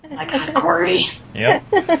My God, Corey. Yep.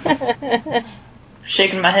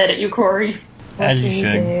 Shaking my head at you, Corey. As you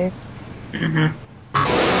should. Mm-hmm.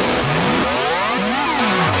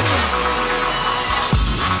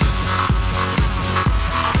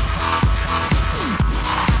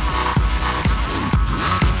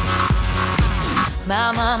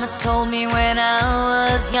 My mama told me when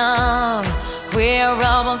I was young, we're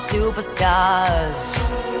all born superstars.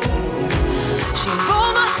 She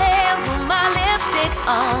rolled my hair, put my lipstick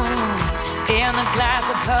on, in a glass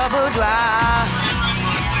of her boudoir.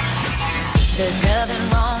 There's nothing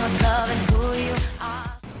wrong with loving who you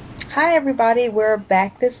are. Hi everybody, we're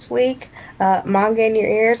back this week. Manga in your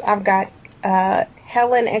ears. I've got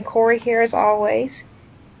Helen and Corey here as always.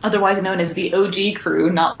 Otherwise known as the OG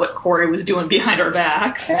crew, not what Corey was doing behind our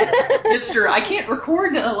backs. Mr. I can't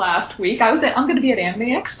record last week. I'm going to be at Anime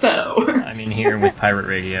Expo. I'm in here with Pirate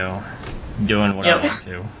Radio, doing what I want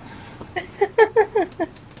to.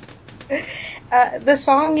 The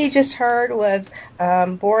song you just heard was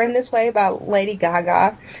Born This Way by Lady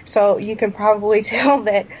Gaga. So you can probably tell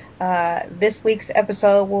that this week's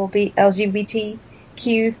episode will be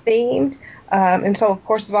LGBTQ themed. And so, of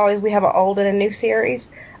course, as always, we have an old and a new series.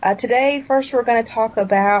 Today, first, we're going to talk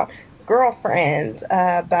about Girlfriends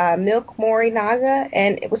by Milk Morinaga,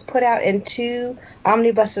 and it was put out in 2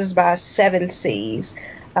 omnibuses by Seven Seas.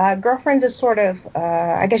 Girlfriends is sort of,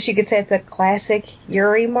 I guess you could say it's a classic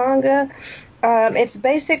Yuri manga. It's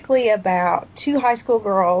basically about 2 high school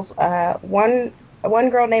girls, one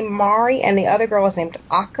girl named Mari and the other girl is named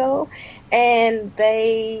Akko, and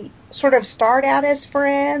they sort of start out as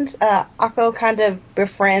friends. Akko kind of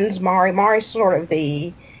befriends Mari. Mari's sort of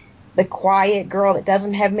the quiet girl that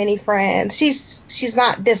doesn't have many friends. She's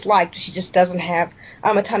not disliked, she just doesn't have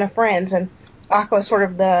a ton of friends, and Akko is sort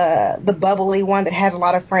of the bubbly one that has a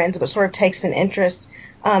lot of friends but sort of takes an interest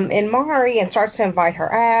in Mari and starts to invite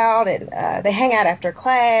her out, and they hang out after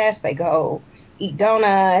class, they go eat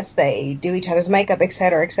donuts, they do each other's makeup,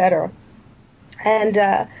 etc., etc.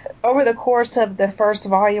 And over the course of the first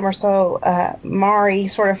volume or so, Mari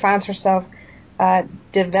sort of finds herself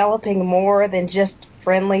developing more than just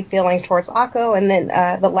friendly feelings towards Akko, and then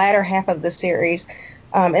the latter half of the series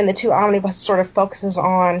in the 2 omnibuses sort of focuses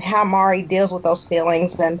on how Mari deals with those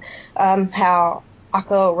feelings and how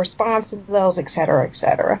Akko responds to those, etc.,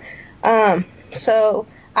 etc. So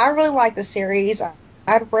I really like the series.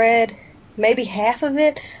 I'd read maybe half of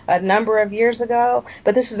it a number of years ago,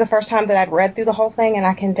 but this is the first time that I'd read through the whole thing, and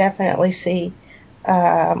I can definitely see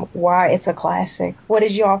why it's a classic. What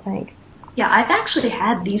did you all think? Yeah, I've actually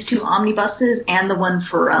had these 2 omnibuses and the one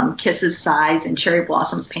for Kisses, Sighs, and Cherry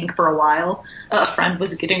Blossoms Pink for a while. A friend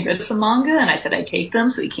was getting rid of some manga, and I said I'd take them,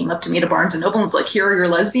 so he came up to me at a Barnes & Noble and was like, here are your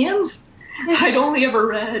lesbians. I'd only ever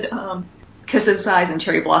read Kisses, Sighs, and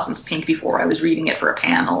Cherry Blossoms Pink before. I was reading it for a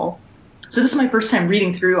panel. So this is my first time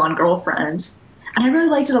reading through on Girlfriends, and I really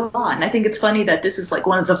liked it a lot. And I think it's funny that this is like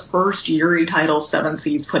one of the first Yuri titles Seven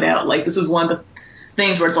Seas put out. Like, this is one of the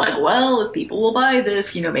things where it's like, well, if people will buy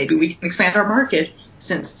this, maybe we can expand our market,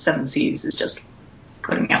 since Seven Seas is just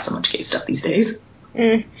putting out so much gay stuff these days.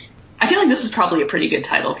 I feel like this is probably a pretty good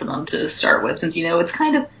title for them to start with, since, it's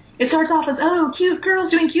kind of, it starts off as, oh, cute girls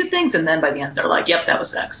doing cute things, and then by the end they're like, yep, that was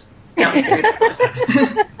sex. That was very, that was sex.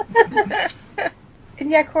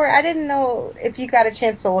 Yeah, Corey, I didn't know if you got a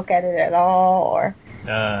chance to look at it at all, or...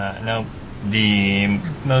 No. The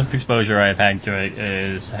most exposure I've had to it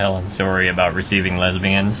is Helen's story about receiving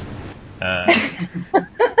lesbians. I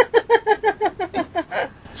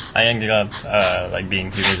ended up being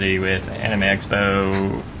too busy with Anime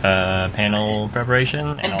Expo panel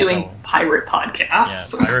preparation and also doing pirate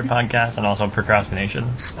podcasts. Yeah, pirate podcasts, and also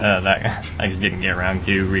procrastination. That I just didn't get around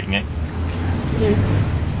to reading it.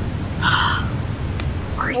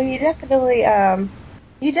 Well, you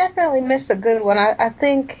definitely missed a good one. I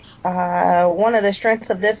think one of the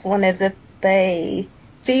strengths of this one is that they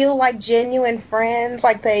feel like genuine friends.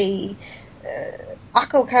 Like Akko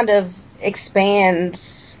kind of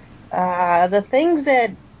expands the things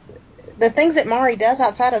that Mari does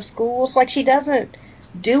outside of school. So, like, she doesn't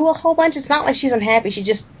do a whole bunch. It's not like she's unhappy. She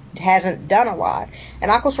just hasn't done a lot.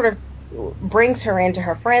 And Akko sort of brings her into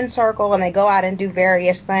her friend circle, and they go out and do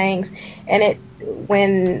various things. And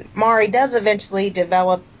when Mari does eventually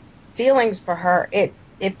develop feelings for her, it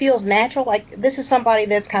feels natural. Like, this is somebody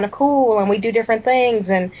that's kind of cool, and we do different things,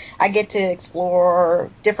 and I get to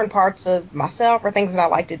explore different parts of myself or things that I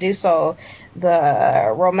like to do. So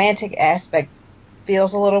the romantic aspect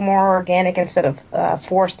feels a little more organic instead of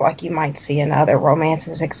forced, like you might see in other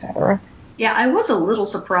romances, etc. Yeah, I was a little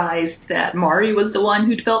surprised that Mari was the one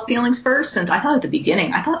who developed feelings first, since I thought at the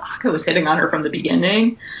beginning, I thought Akko was hitting on her from the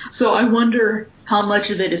beginning. So I wonder how much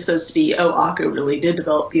of it is supposed to be, oh, Akko really did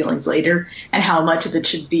develop feelings later, and how much of it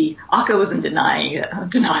should be, Akko was in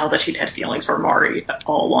denial that she'd had feelings for Mari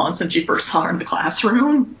all along since she first saw her in the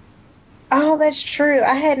classroom. Oh, that's true.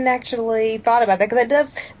 I hadn't actually thought about that,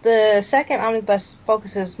 because the second omnibus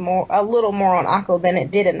focuses a little more on Akko than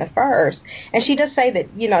it did in the first. And she does say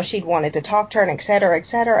that, she'd wanted to talk to her and et cetera, et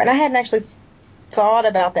cetera. And I hadn't actually thought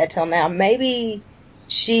about that till now. Maybe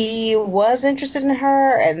she was interested in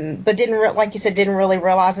her, but didn't, like you said, didn't really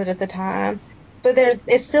realize it at the time. But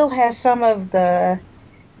it still has some of the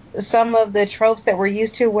tropes that we're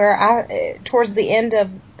used to, where towards the end of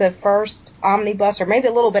the first omnibus, or maybe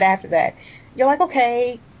a little bit after that, you're like,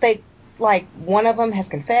 okay, one of them has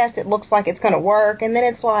confessed, it looks like it's going to work, and then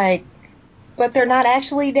it's like, but they're not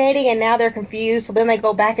actually dating, and now they're confused, so then they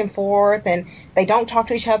go back and forth, and they don't talk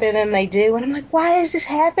to each other, then they do, and I'm like, why is this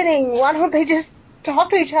happening? Why don't they just talk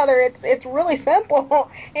to each other? It's really simple,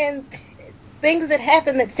 and things that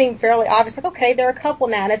happen that seem fairly obvious, like, okay, they're a couple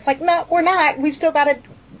now, and it's like, no, we're not, we've still got to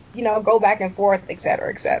go back and forth, et cetera,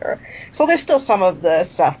 et cetera. So there's still some of the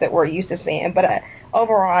stuff that we're used to seeing, but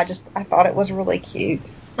overall, I thought it was really cute.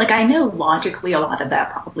 Like, I know logically a lot of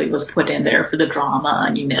that probably was put in there for the drama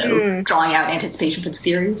and, drawing out anticipation for the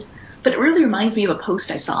series. But it really reminds me of a post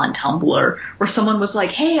I saw on Tumblr where someone was like,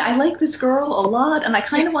 hey, I like this girl a lot and I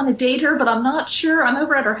kind of want to date her, but I'm not sure. I'm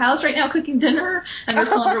over at her house right now cooking dinner. And the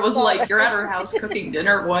responder was like, you're at her house cooking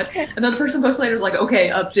dinner? What? And then the person posted later was like, okay,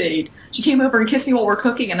 update. She came over and kissed me while we're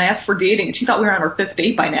cooking and I asked for dating and she thought we were on our 5th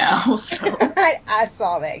date by now. So I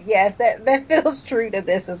saw that. Yes, that feels true to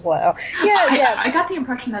this as well. Yeah. I got the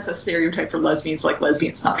impression that's a stereotype for lesbians, like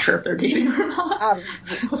lesbians not sure if they're dating or not.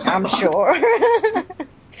 I'm sure.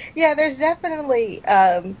 Yeah, there's definitely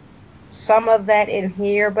some of that in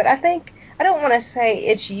here, but I don't want to say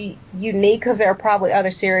it's unique, because there are probably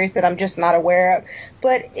other series that I'm just not aware of,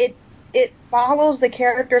 but it follows the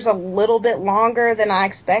characters a little bit longer than I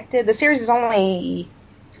expected. The series is only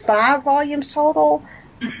 5 volumes total,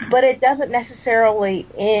 but it doesn't necessarily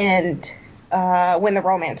end when the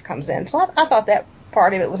romance comes in. So I thought that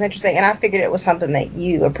part of it was interesting, and I figured it was something that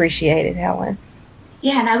you appreciated, Helen.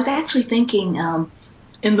 Yeah, and I was actually thinking,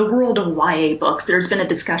 in the world of YA books, there's been a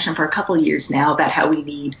discussion for a couple of years now about how we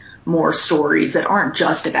need more stories that aren't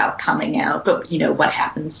just about coming out, but, what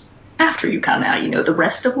happens after you come out, the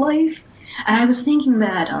rest of life. And I was thinking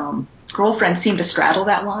that Girlfriends seem to straddle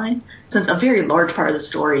that line, since a very large part of the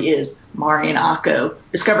story is Mari and Akko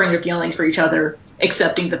discovering their feelings for each other,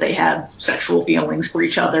 accepting that they have sexual feelings for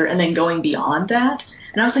each other, and then going beyond that.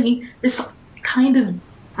 And I was thinking, this kind of...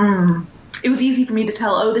 it was easy for me to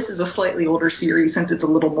tell, oh, this is a slightly older series since it's a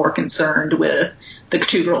little more concerned with the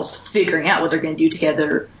 2 girls figuring out what they're going to do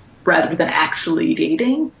together rather than actually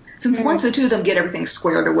dating. Since once the 2 of them get everything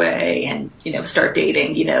squared away and, start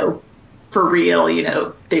dating, for real,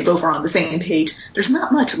 they both are on the same page, there's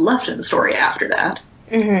not much left in the story after that.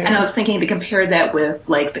 And I was thinking to compare that with,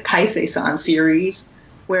 like, the Kaisei-san series,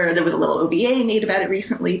 where there was a little OVA made about it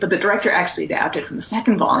recently, but the director actually adapted from the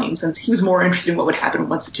 2nd volume since he was more interested in what would happen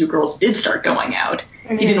once the 2 girls did start going out.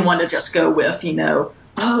 He didn't want to just go with,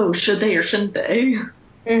 oh, should they or shouldn't they?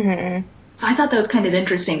 So I thought that was kind of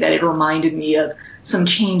interesting that it reminded me of some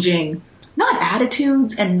changing, not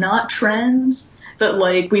attitudes and not trends, but,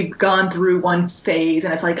 like, we've gone through one phase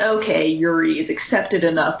and it's like, okay, Yuri is accepted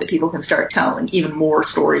enough that people can start telling even more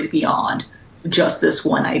stories beyond just this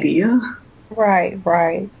one idea.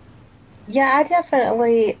 Right. Yeah, I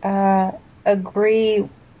definitely agree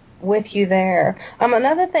with you there.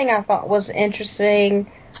 Another thing I thought was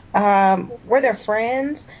interesting were their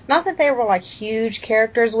friends. Not that they were, like, huge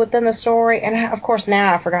characters within the story, and of course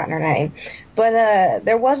now I've forgotten her name. But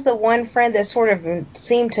there was the one friend that sort of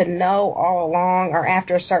seemed to know all along, or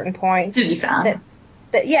after a certain point,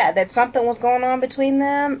 that something was going on between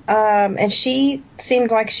them. And she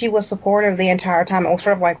seemed like she was supportive the entire time. It was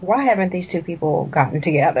sort of like, why haven't these 2 people gotten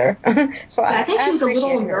together? So I think she was a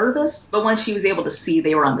little nervous, but once she was able to see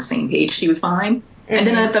they were on the same page, she was fine. And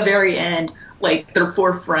then at the very end, like, their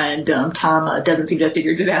 4th friend, Tama, doesn't seem to have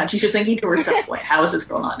figured it out. She's just thinking to herself, like, how is this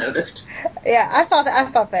girl not noticed? Yeah, I thought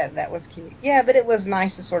that was cute. Yeah, but it was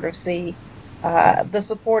nice to sort of see the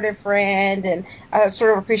supportive friend, and I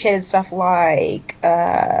sort of appreciated stuff like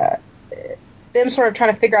them sort of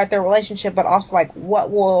trying to figure out their relationship, but also, like,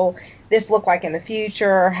 what will this look like in the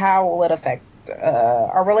future? How will it affect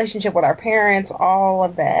our relationship with our parents? All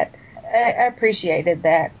of that. I appreciated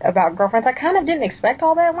that about Girlfriends. I kind of didn't expect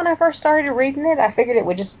all that when I first started reading it. I figured it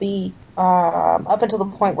would just be up until the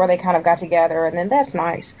point where they kind of got together, and then that's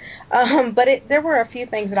nice. But there were a few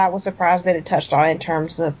things that I was surprised that it touched on in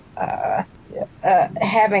terms of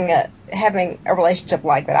having a relationship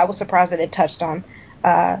like that. I was surprised that it touched on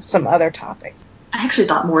some other topics. I actually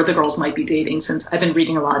thought more of the girls might be dating, since I've been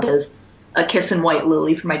reading a lot of A Kiss and White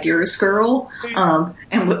Lily for My Dearest Girl, and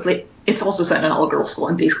it's also set in an all-girls school,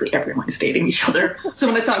 and basically everyone is dating each other. So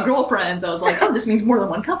when I saw Girlfriends, I was like, oh, this means more than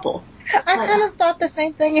one couple. I kind of thought the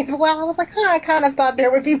same thing as well. I was like, I kind of thought there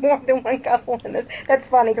would be more than one couple in this. That's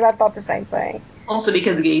funny, because I thought the same thing. Also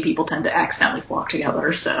because gay people tend to accidentally flock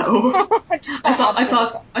together, so I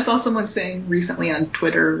saw someone saying recently on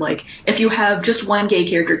Twitter, like, if you have just one gay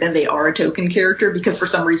character, then they are a token character, because for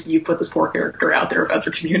some reason you put this poor character out there about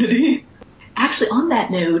their community. Actually, on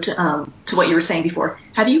that note, to what you were saying before,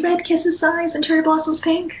 have you read Kisses Sighs and Cherry Blossoms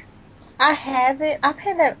Pink? I haven't. I've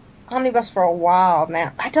had that omnibus for a while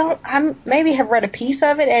now. I maybe have read a piece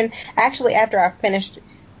of it, and actually after I finished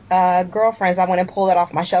Girlfriends, I went and pulled it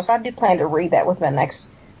off my shelf. So I do plan to read that within the next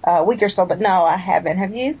week or so, but no, I haven't.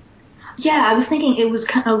 Have you? Yeah, I was thinking it was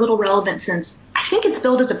kind of a little relevant, since I think it's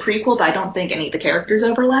billed as a prequel, but I don't think any of the characters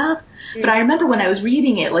overlap. Mm-hmm. But I remember when I was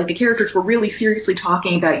reading it, like, the characters were really seriously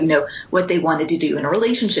talking about, what they wanted to do in a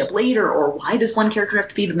relationship later, or why does one character have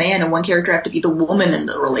to be the man and one character have to be the woman in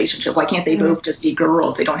the relationship? Why can't they both just be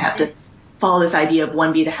girls? They don't have to follow this idea of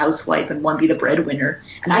one be the housewife and one be the breadwinner.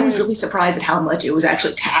 And I was really surprised at how much it was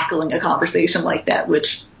actually tackling a conversation like that,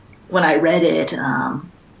 which when I read it,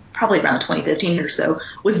 probably around 2015 or so,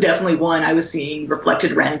 was definitely one I was seeing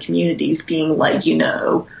reflected around communities, being like,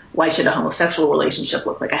 why should a homosexual relationship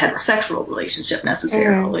look like a heterosexual relationship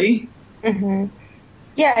necessarily? Mm-hmm.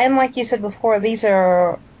 Yeah, and like you said before, these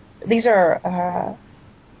are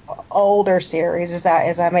older series,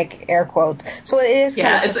 as I make air quotes. So it is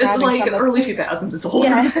kind of it's like early 2000s. It's older.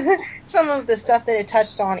 Yeah, some of the stuff that it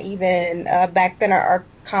touched on even back then are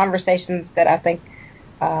conversations that I think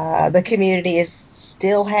the community is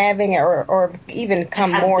still having, or even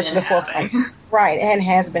come more to the forefront. Right, and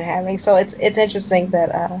has been having. So it's interesting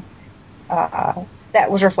that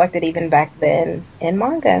that was reflected even back then in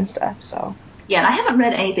manga and stuff. So yeah, and I haven't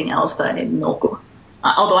read anything else but Milko.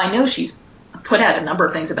 Although I know she's put out a number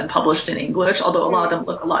of things that have been published in English, although a lot of them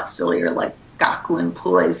look a lot sillier, like Gakuen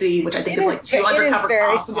Poezi, which I think is like two undercover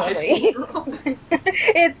cops in high school.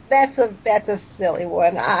 That's a silly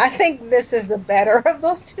one. I think this is the better of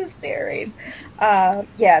those two series.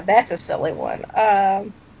 Yeah, that's a silly one.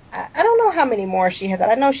 I don't know how many more she has.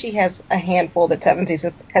 I know she has a handful that Seven Seas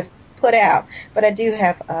has put out, but I do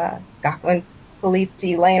have Gakuen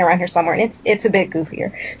Poezi laying around here somewhere, and it's a bit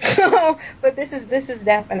goofier. So, but this is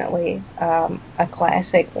definitely a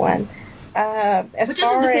classic one. Which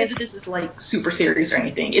isn't to say that this is like super serious or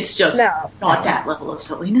anything. It's just not that level of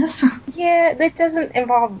silliness. Yeah, that doesn't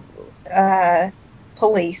involve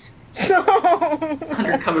police. So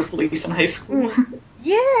undercover police in high school.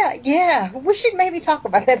 Yeah. We should maybe talk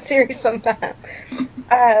about that series sometime.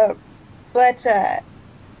 But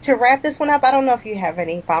to wrap this one up, I don't know if you have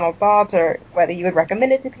any final thoughts or whether you would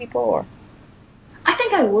recommend it to people. Or I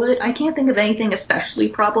think I would. I can't think of anything especially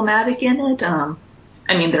problematic in it.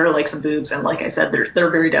 I mean, there are like some boobs, and like I said, they're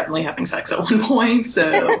very definitely having sex at one point,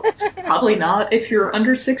 so probably not. If you're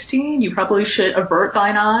under 16, you probably should avert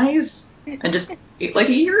thine eyes and just eat like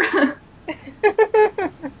a ear.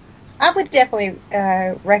 I would definitely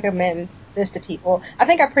recommend this to people. I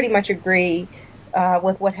think I pretty much agree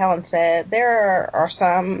with what Helen said. There are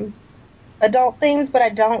some adult themes, but I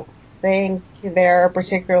don't think they're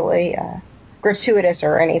particularly gratuitous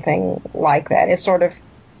or anything like that. It's sort of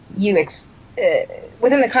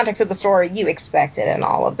within the context of the story, you expect it and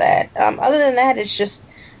all of that. Other than that, it's just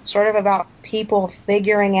sort of about people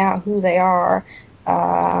figuring out who they are.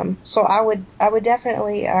 So I would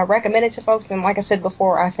definitely recommend it to folks. And like I said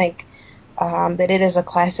before, I think that it is a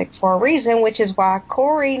classic for a reason, which is why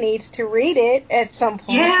Corey needs to read it at some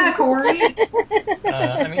point. Yeah, Corey.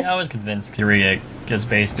 I mean, I was convinced to read it just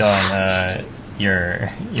based on your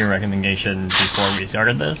recommendation before we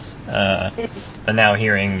started this. But now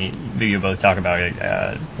hearing you both talk about it,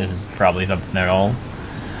 this is probably something that I'll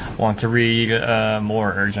want to read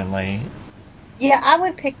more urgently. Yeah, I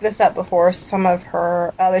would pick this up before some of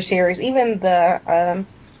her other series, even the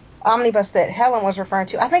omnibus that Helen was referring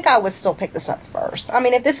to. I think I would still pick this up first. I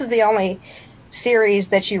mean, if this is the only series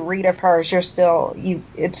that you read of hers, it's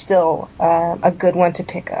still a good one to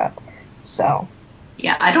pick up. So.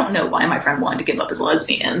 Yeah, I don't know why my friend wanted to give up his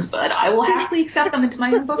lesbians, but I will happily accept them into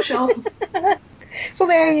my own bookshelf. So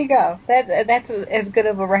there you go. That's as good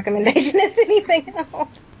of a recommendation as anything else.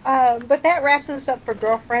 But that wraps us up for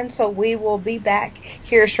Girlfriend, so we will be back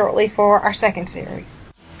here shortly for our second series.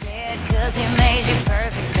 Cause he made you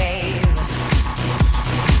perfect, babe.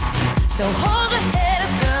 So hold your head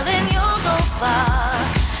up, girl, and you'll go far.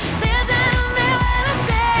 Listen to me when I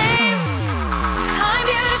say I'm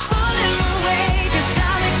beautiful in my way, 'cause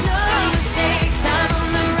I make no mistakes. I'm on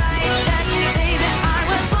the right track, baby, I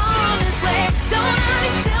was born this way. Don't hurt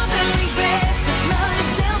yourself and regret, just love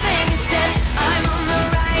yourself instead. I'm on the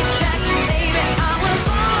right track, baby, I was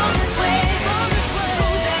born this way.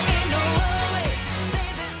 There ain't no other way,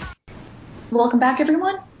 baby. Welcome back,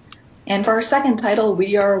 everyone. And for our second title,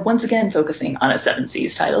 we are once again focusing on a Seven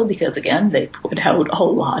Seas title because, again, they put out a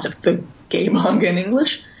whole lot of the gay manga in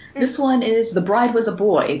English. This one is The Bride Was a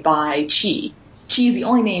Boy by Chi. Chi is the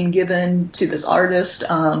only name given to this artist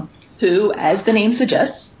who, as the name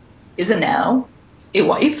suggests, is now a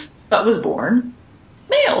wife but was born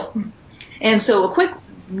male. And so a quick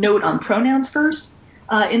note on pronouns first.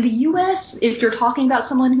 In the U.S., if you're talking about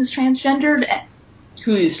someone who is transgender,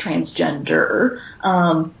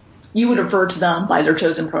 you would refer to them by their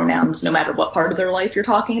chosen pronouns no matter what part of their life you're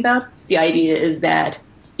talking about. The idea is that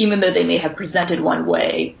even though they may have presented one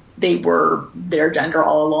way, they were their gender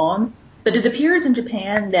all along. But it appears in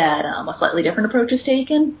Japan that a slightly different approach is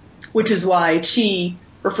taken, which is why Chi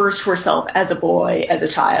refers to herself as a boy, as a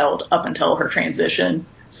child, up until her transition.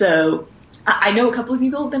 So I know a couple of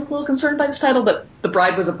people have been a little concerned by this title, but The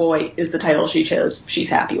Bride Was a Boy is the title she chose. She's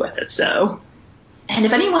happy with it, so... And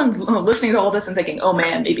if anyone's listening to all this and thinking, oh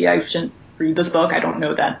man, maybe I shouldn't read this book, I don't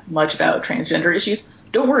know that much about transgender issues,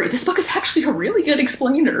 don't worry. This book is actually a really good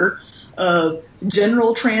explainer of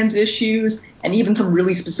general trans issues and even some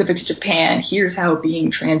really specific to Japan. Here's how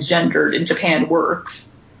being transgendered in Japan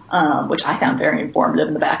works, which I found very informative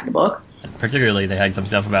in the back of the book. Particularly, they had some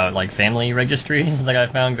stuff about like family registries that I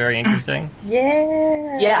found very interesting.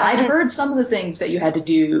 Yeah, I'd heard some of the things that you had to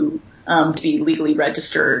do to be legally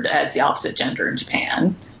registered as the opposite gender in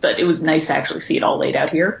Japan, but it was nice to actually see it all laid out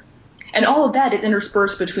here. And all of that is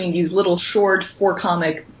interspersed between these little short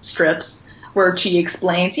 4-comic strips where Chi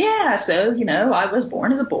explains, so, I was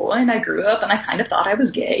born as a boy and I grew up and I kind of thought I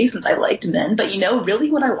was gay since I liked men, but,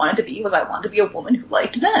 really what I wanted to be was I wanted to be a woman who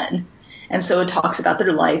liked men. And so it talks about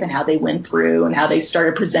their life and how they went through and how they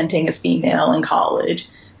started presenting as female in college,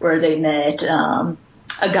 where they met a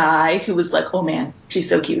guy who was like, oh man, she's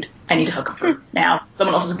so cute. I need to hook up with her now.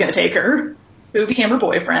 Someone else is going to take her. Who became her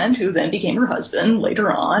boyfriend, who then became her husband later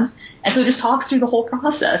on. And so it just talks through the whole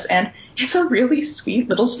process. And it's a really sweet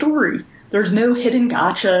little story. There's no hidden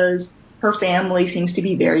gotchas. Her family seems to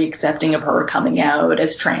be very accepting of her coming out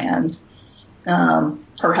as trans. Her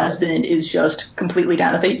husband is just completely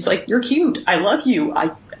down with it. He's like, you're cute. I love you.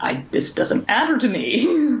 This doesn't matter to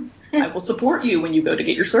me. I will support you when you go to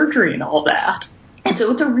get your surgery and all that. And so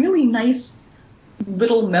it's a really nice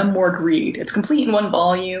little memoir to read. It's complete in one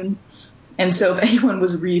volume. And so if anyone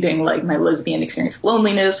was reading like My Lesbian Experience of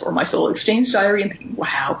Loneliness or My Solo Exchange Diary and thinking,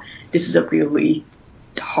 wow, this is a really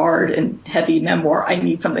hard and heavy memoir, I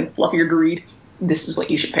need something fluffier to read, this is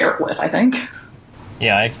what you should pair it with, I think.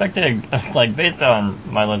 Yeah, I expected, based on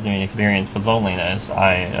My Lesbian Experience with Loneliness,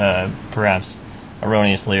 I perhaps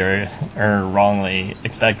erroneously or wrongly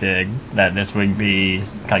expected that this would be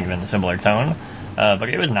kind of in a similar tone. But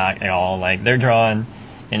it was not at all. They're drawn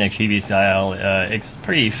in a chibi style. It's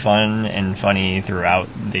pretty fun and funny throughout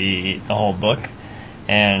the whole book.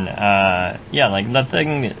 And, the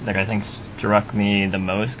thing that I think struck me the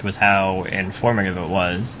most was how informative it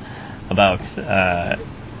was about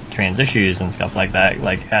trans issues and stuff like that.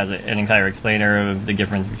 Has an entire explainer of the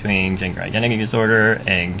difference between gender identity disorder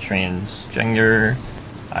and transgender.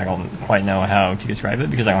 I don't quite know how to describe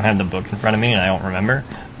it because I don't have the book in front of me and I don't remember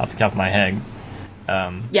off the top of my head.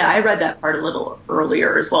 I read that part a little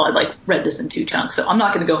earlier as well. I read this in 2 chunks, so I'm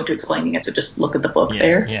not going to go into explaining it. So just look at the book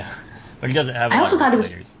there. Yeah, but it doesn't have a lot of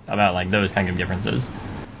explainers about those kind of differences.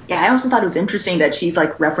 Yeah, I also thought it was interesting that she's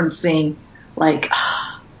referencing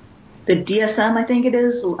the DSM, I think it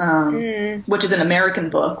is, which is an American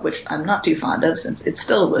book, which I'm not too fond of since it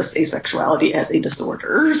still lists asexuality as a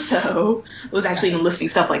disorder. So it was actually even listing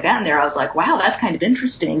stuff like that in there. I was like, wow, that's kind of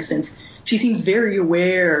interesting since she seems very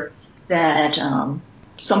aware that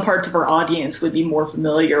some parts of her audience would be more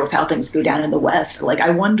familiar with how things go down in the West. I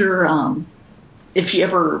wonder if she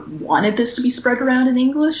ever wanted this to be spread around in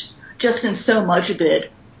English, just since so much of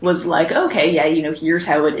it was here's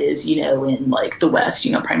how it is, in the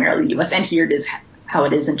West, primarily the U.S., and here it is how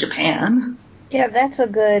it is in Japan. Yeah, that's a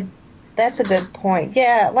good point.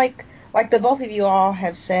 Yeah, like the both of you all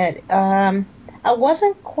have said, I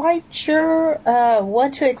wasn't quite sure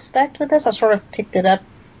what to expect with this. I sort of picked it up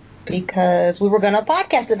because we were going to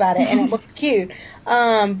podcast about it and it looked cute.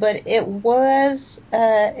 But it was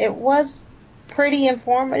pretty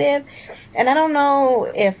informative. And I don't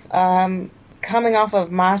know if coming off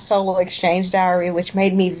of my solo exchange diary, which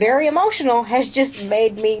made me very emotional, has just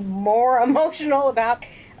made me more emotional about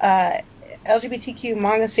LGBTQ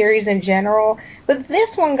manga series in general. But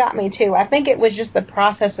this one got me too. I think it was just the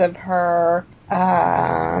process of her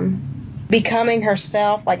becoming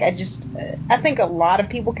herself. Like, I think a lot of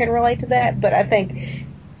people can relate to that, but I think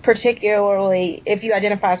particularly if you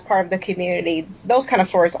identify as part of the community, those kind of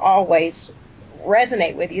stories always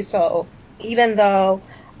resonate with you. So even though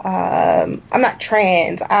I'm not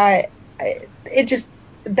trans, that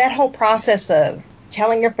whole process of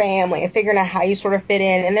telling your family and figuring out how you sort of fit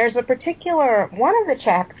in. And there's a particular one of the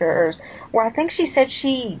chapters where I think she said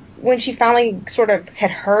when she finally sort of had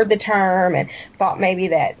heard the term and thought maybe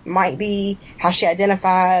that might be how she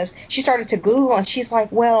identifies, she started to Google and she's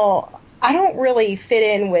like, well, I don't really fit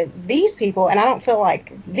in with these people and I don't feel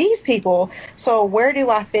like these people. So where do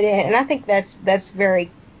I fit in? And I think that's very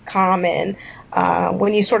common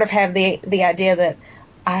when you sort of have the idea that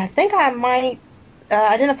I think I might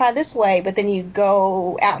identify this way, but then you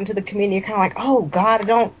go out into the community, you're kind of like, oh God, I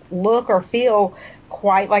don't look or feel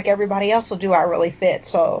quite like everybody else, so do I really fit?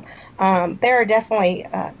 So there are definitely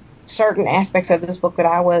certain aspects of this book that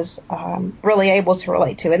I was really able to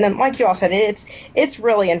relate to. And then, like you all said, it's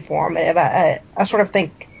really informative. I sort of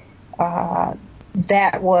think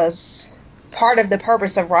that was part of the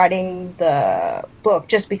purpose of writing the book,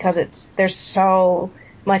 just because there's so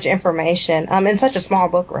much information in such a small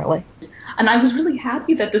book, really. And I was really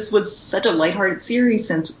happy that this was such a lighthearted series,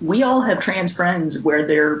 since we all have trans friends where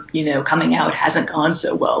their, coming out hasn't gone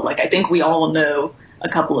so well. Like, I think we all know a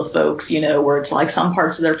couple of folks, where it's like some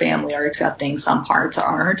parts of their family are accepting, some parts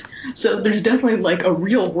aren't. So there's definitely like a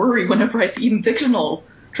real worry whenever I see even fictional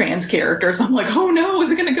trans characters. I'm like, oh no,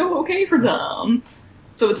 is it going to go okay for them?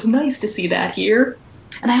 So it's nice to see that here.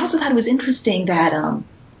 And I also thought it was interesting that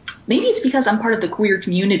maybe it's because I'm part of the queer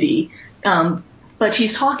community, but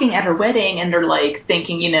she's talking at her wedding and they're like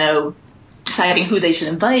thinking, deciding who they should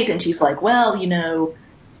invite. And she's like, well,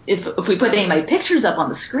 if we put any of my pictures up on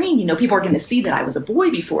the screen, people are going to see that I was a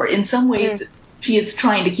boy before. In some ways, she is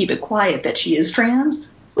trying to keep it quiet that she is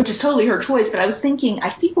trans, which is totally her choice. But I was thinking,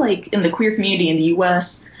 I feel like in the queer community in the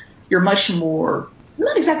U.S., you're much more,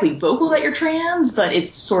 not exactly vocal that you're trans, but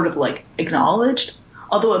it's sort of like acknowledged.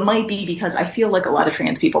 Although it might be because I feel like a lot of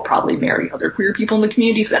trans people probably marry other queer people in the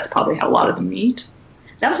community, so that's probably how a lot of them meet.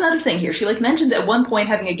 That was another thing here. She mentions at one point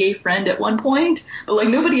having a gay friend at one point, but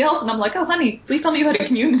nobody else. And I'm like, oh honey, please tell me you had a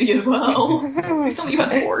community as well. Please tell me you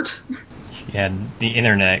had sport. She had the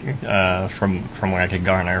internet from what I could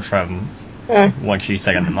garner from what she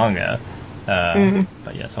said in the manga.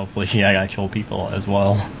 But yes, hopefully she had actual people as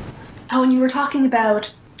well. Oh, and you were talking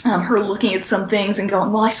about her looking at some things and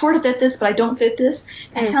going, well, I sort of fit this, but I don't fit this.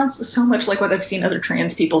 That sounds so much like what I've seen other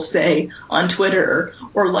trans people say on Twitter.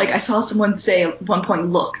 Or I saw someone say at one point,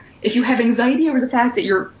 look, if you have anxiety over the fact that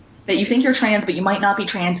you think you're trans, but you might not be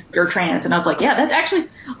trans, you're trans. And I was like, yeah, that actually,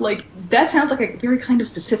 that sounds like a very kind of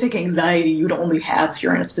specific anxiety you'd only have if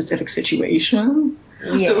you're in a specific situation.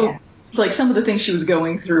 Yeah. So, some of the things she was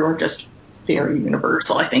going through are just very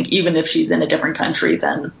universal, I think, even if she's in a different country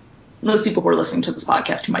than most people who are listening to this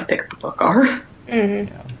podcast who might pick up the book are.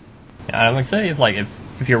 Mm-hmm. Yeah, I would say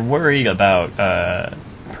if you're worried about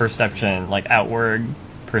perception, outward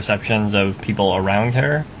perceptions of people around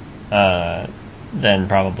her, then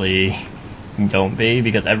probably don't be,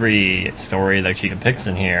 because every story that she depicts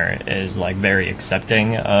in here is very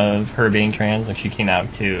accepting of her being trans. She came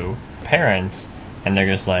out to parents and they're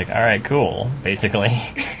just like, all right, cool, basically.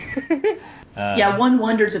 Yeah, one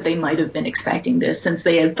wonders if they might have been expecting this, since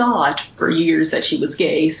they had thought for years that she was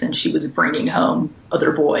gay, since she was bringing home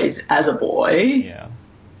other boys as a boy. Yeah.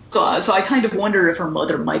 So I kind of wonder if her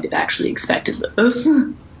mother might have actually expected this.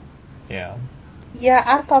 Yeah. Yeah,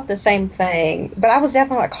 I thought the same thing, but I was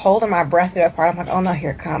definitely holding my breath through that part. I'm like, oh no,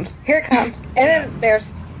 here it comes. And then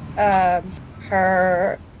there's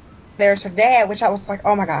her dad, which I was like,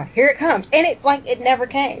 oh my god, here it comes. And it never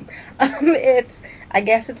came. I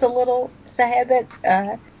guess it's a little sad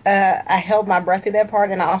that I held my breath through that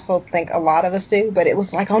part, and I also think a lot of us do, but it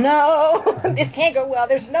was like, oh no, this can't go well,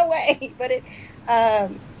 there's no way. But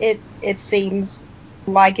it seems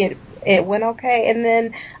like it went okay. And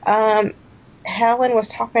then Helen was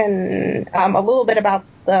talking a little bit about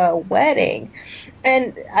the wedding,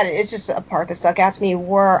 and it's just a part that stuck out to me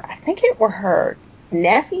I think it were her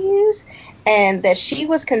nephews, and that she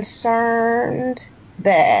was concerned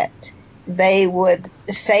that they would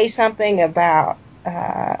say something about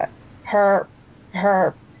her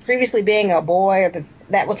previously being a boy, or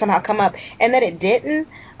that would somehow come up, and that it didn't.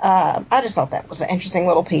 I just thought that was an interesting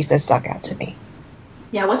little piece that stuck out to me.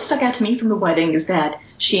 Yeah, what stuck out to me from the wedding is that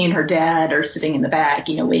she and her dad are sitting in the back,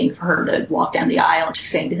 waiting for her to walk down the aisle, and she's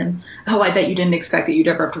saying to him, "Oh, I bet you didn't expect that you'd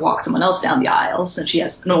ever have to walk someone else down the aisle," since she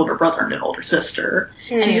has an older brother and an older sister.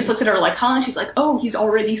 And he just looks at her like, "Huh?" And she's like, "Oh, he's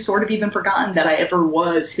already sort of even forgotten that I ever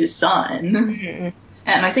was his son."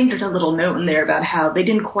 And I think there's a little note in there about how they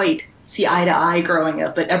didn't quite see eye to eye growing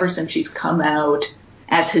up, but ever since she's come out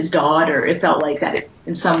as his daughter, it felt like that it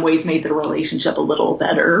in some ways made the relationship a little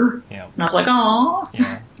better. Yeah. And I was like, "Aw."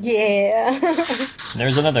 Yeah. Yeah.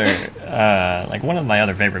 There's another, one of my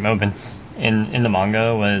other favorite moments in the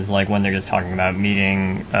manga was, when they're just talking about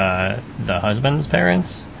meeting, the husband's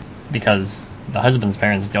parents, because the husband's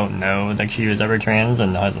parents don't know that she was ever trans,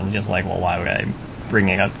 and the husband's just like, well, why would I bring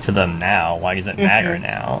it up to them now? Why does it matter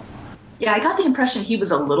now? Yeah, I got the impression he was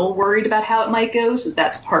a little worried about how it might go, so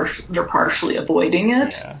they're partially avoiding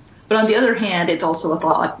it. Yeah. But on the other hand, it's also a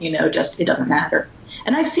thought, just it doesn't matter.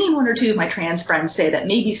 And I've seen one or two of my trans friends say that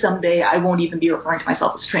maybe someday I won't even be referring to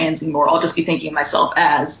myself as trans anymore. I'll just be thinking of myself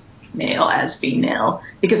as male, as female,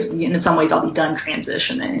 because in some ways I'll be done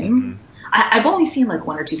transitioning. Mm-hmm. I've only seen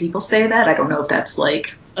one or two people say that. I don't know if that's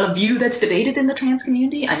a view that's debated in the trans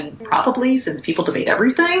community. I mean, probably, since people debate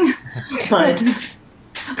everything. But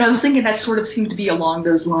I was thinking that sort of seemed to be along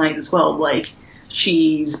those lines as well.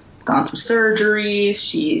 She's gone through surgeries,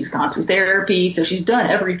 she's gone through therapy, so she's done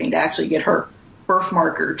everything to actually get her birth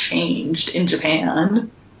marker changed in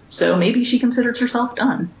Japan. So maybe she considers herself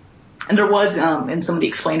done. And there was, in some of the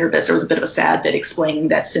explainer bits, there was a bit of a sad bit explaining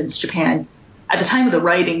that since Japan, at the time of the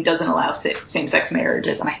writing, doesn't allow same-sex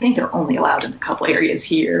marriages, and I think they're only allowed in a couple areas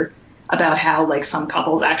here, about how, some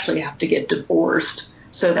couples actually have to get divorced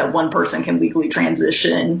so that one person can legally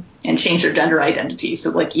transition and change their gender identity.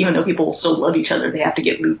 So, even though people will still love each other, they have to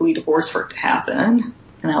get legally divorced for it to happen.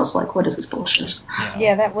 And I was like, what is this bullshit?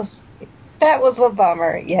 Yeah, that was a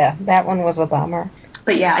bummer. Yeah, that one was a bummer.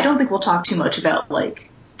 But yeah, I don't think we'll talk too much about,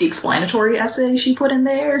 the explanatory essay she put in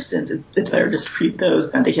there, since it's better just to read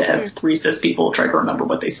those than to have three cis people try to remember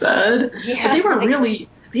what they said. Yeah. But they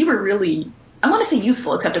were really, I want to say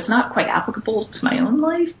useful, except it's not quite applicable to my own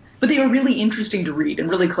life. But they were really interesting to read and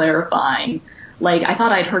really clarifying. I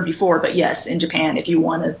thought I'd heard before, but yes, in Japan, if you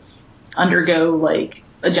want to undergo,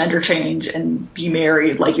 a gender change and be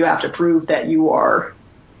married, you have to prove that you are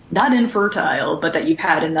not infertile, but that you've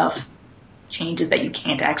had enough changes that you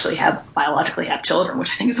can't actually biologically have children,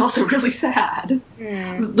 which I think is also really sad.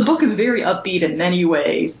 The book is very upbeat in many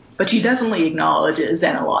ways, but she definitely acknowledges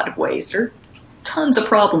that in a lot of ways there are tons of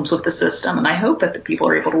problems with the system, and I hope that the people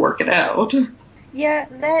are able to work it out. Yeah,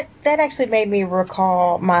 that actually made me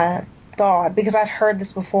recall my thought, because I'd heard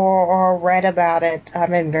this before or read about it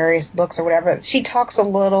in various books or whatever. She talks a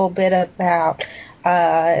little bit about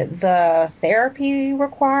the therapy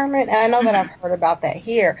requirement, and I know that I've heard about that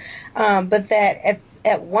here, but that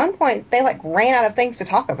at one point they ran out of things to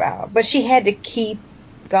talk about, but she had to keep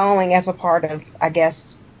going as a part of, I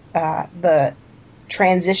guess, the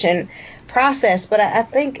transition process. But I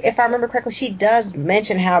think, if I remember correctly, she does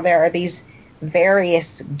mention how there are these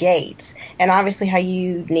various gates, and obviously how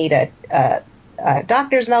you need a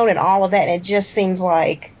doctor's note and all of that. And it just seems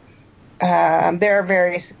like there are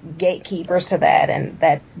various gatekeepers to that, and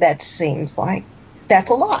that seems like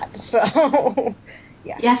that's a lot. So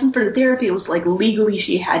yeah, since for the therapy it was legally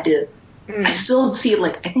she had to I still see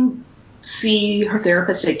see her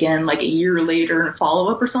therapist again a year later in a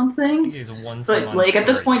follow-up or something. But at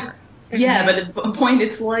this point, yeah, but at the point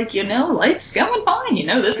it's life's going fine,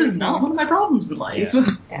 this is not one of my problems in life.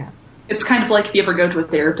 Yeah. It's kind of if you ever go to a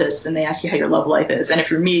therapist and they ask you how your love life is, and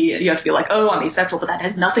if you're me, you have to be oh, I'm asexual, but that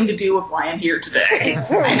has nothing to do with why I'm here today.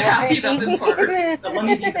 I'm happy about this part, but let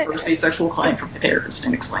me be the first asexual client from my therapist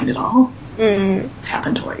and explain it all. It's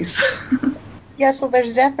happened twice. Yeah, so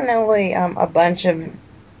there's definitely a bunch of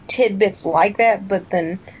tidbits like that, but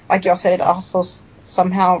then, like y'all said, it also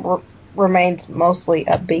somehow remains mostly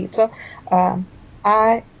upbeat. So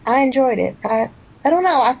I enjoyed it. I don't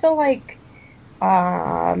know. I feel like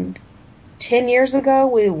 10 years ago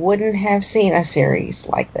we wouldn't have seen a series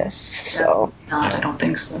like this. So I don't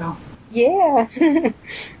think so. Yeah. Look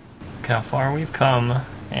how far we've come,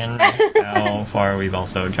 and how far we've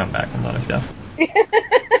also jumped back from other stuff.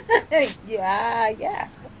 Yeah.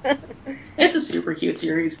 It's a super cute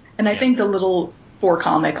series, and I think the little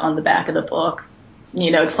comic on the back of the book,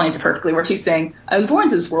 explains it perfectly, where she's saying, I was born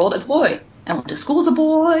to this world as a boy. I went to school as a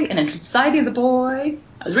boy, and entered society as a boy.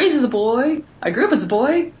 I was raised as a boy. I grew up as a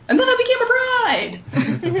boy, and then I became a bride.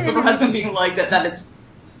 With her husband being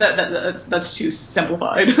that's too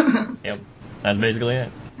simplified. Yep, that's basically it.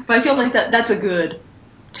 But I feel like that's a good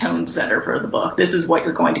tone setter for the book. This is what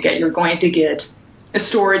you're going to get. You're going to get a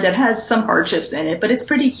story that has some hardships in it, but it's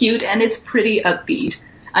pretty cute and it's pretty upbeat.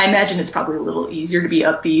 I imagine it's probably a little easier to be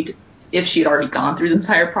upbeat if she had already gone through the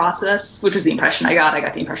entire process, which was the impression I got. I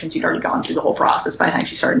got the impression she'd already gone through the whole process by the time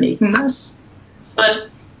she started making this. But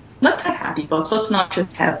let's have happy books. Let's not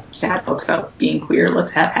just have sad books about being queer.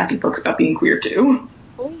 Let's have happy books about being queer, too.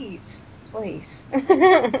 Please. I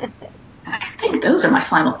think those are my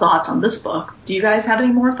final thoughts on this book. Do you guys have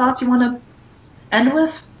any more thoughts you want to end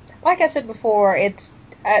with? Like I said before, it's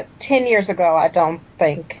 10 years ago, I don't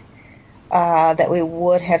think that we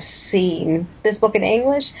would have seen this book in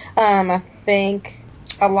English. I think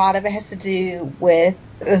a lot of it has to do with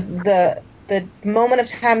the moment of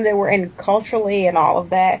time that we're in culturally and all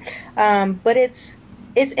of that. But it's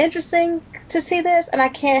interesting to see this, and I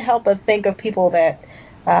can't help but think of people that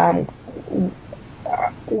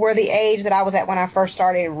were the age that I was at when I first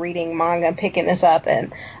started reading manga and picking this up,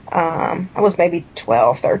 and I was maybe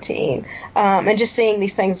 12, 13, and just seeing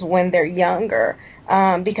these things when they're younger,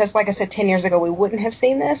 because like I said, 10 years ago we wouldn't have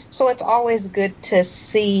seen this, so it's always good to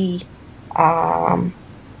see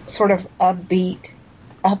sort of upbeat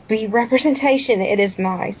representation. It is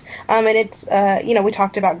nice. And it's, we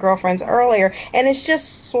talked about Girlfriends earlier, and it's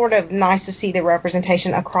just sort of nice to see the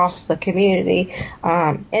representation across the community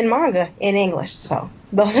in manga in English. So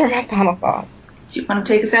those are my final thoughts. Do you want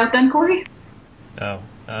to take us out then, Corey? Sure.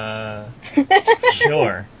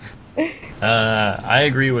 I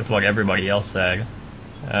agree with what everybody else said.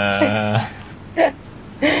 No,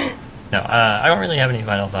 I don't really have any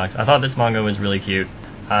final thoughts. I thought this manga was really cute.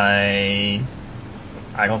 I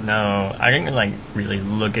don't know. I didn't really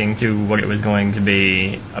look into what it was going to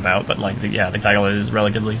be about, but the title is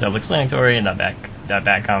relatively self-explanatory, and that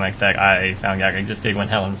back comic that I found out existed when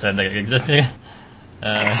Helen said that it existed.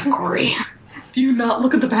 Corey, do you not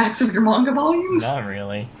look at the backs of your manga volumes? Not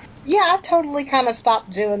really. Yeah, I've totally kind of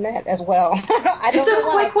stopped doing that as well. It's a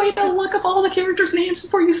quick way to look up all the characters' names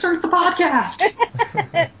before you start the podcast.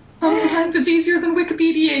 Sometimes it's easier than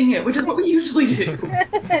Wikipediaing it, which is what we usually do.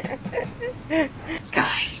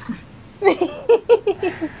 Guys.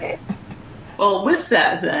 Well, with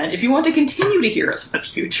that, then, if you want to continue to hear us in the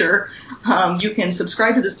future, you can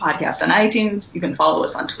subscribe to this podcast on iTunes. You can follow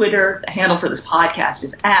us on Twitter. The handle for this podcast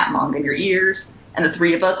is @MangaInYourEars. And the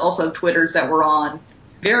three of us also have Twitters that we're on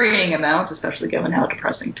varying amounts, especially given how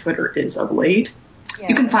depressing Twitter is of late. Yes.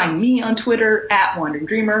 You can find me on Twitter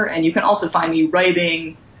 @WanderingDreamer, and you can also find me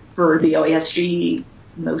writing for the OASG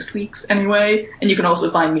most weeks anyway, and you can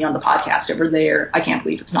also find me on the podcast over there. I can't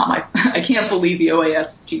believe the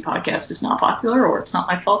OASG podcast is not popular, or it's not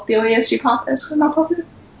my fault the OASG podcast is not popular.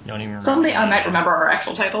 Don't even remember. Someday I might remember our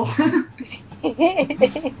actual title.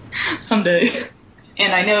 Someday.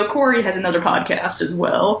 And I know Corey has another podcast as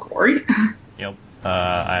well. Corey? Yep.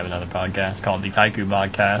 I have another podcast called the Taiku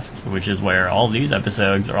Podcast, which is where all these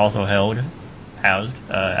episodes are also housed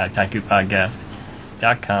at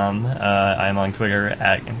taikupodcast.com. I'm on Twitter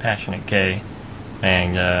 @CompassionateK,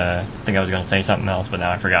 and I think I was going to say something else, but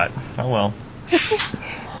now I forgot. Oh well.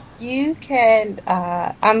 You can,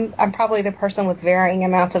 I'm probably the person with varying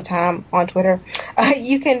amounts of time on Twitter.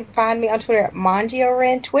 You can find me on Twitter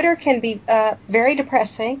 @MangioRen. Twitter can be very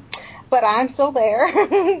depressing, but I'm still there.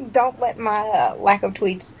 Don't let my lack of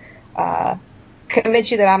tweets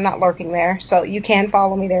convince you that I'm not lurking there. So you can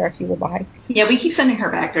follow me there if you would like. Yeah, we keep sending her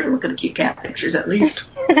back there to look at the cute cat pictures at least.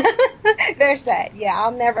 There's that. Yeah,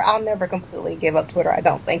 I'll never completely give up Twitter. I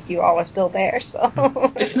don't think you all are still there. So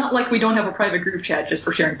it's not like we don't have a private group chat just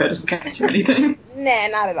for sharing photos of cats or anything. Nah,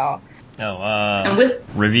 not at all.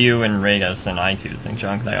 Review and rate us on iTunes and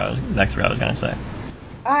junk. That's what I was going to say.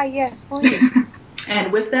 Yes, please.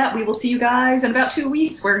 And with that, we will see you guys in about 2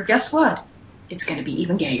 weeks, where guess what? It's going to be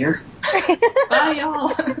even gayer. Bye,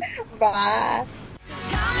 y'all. Bye.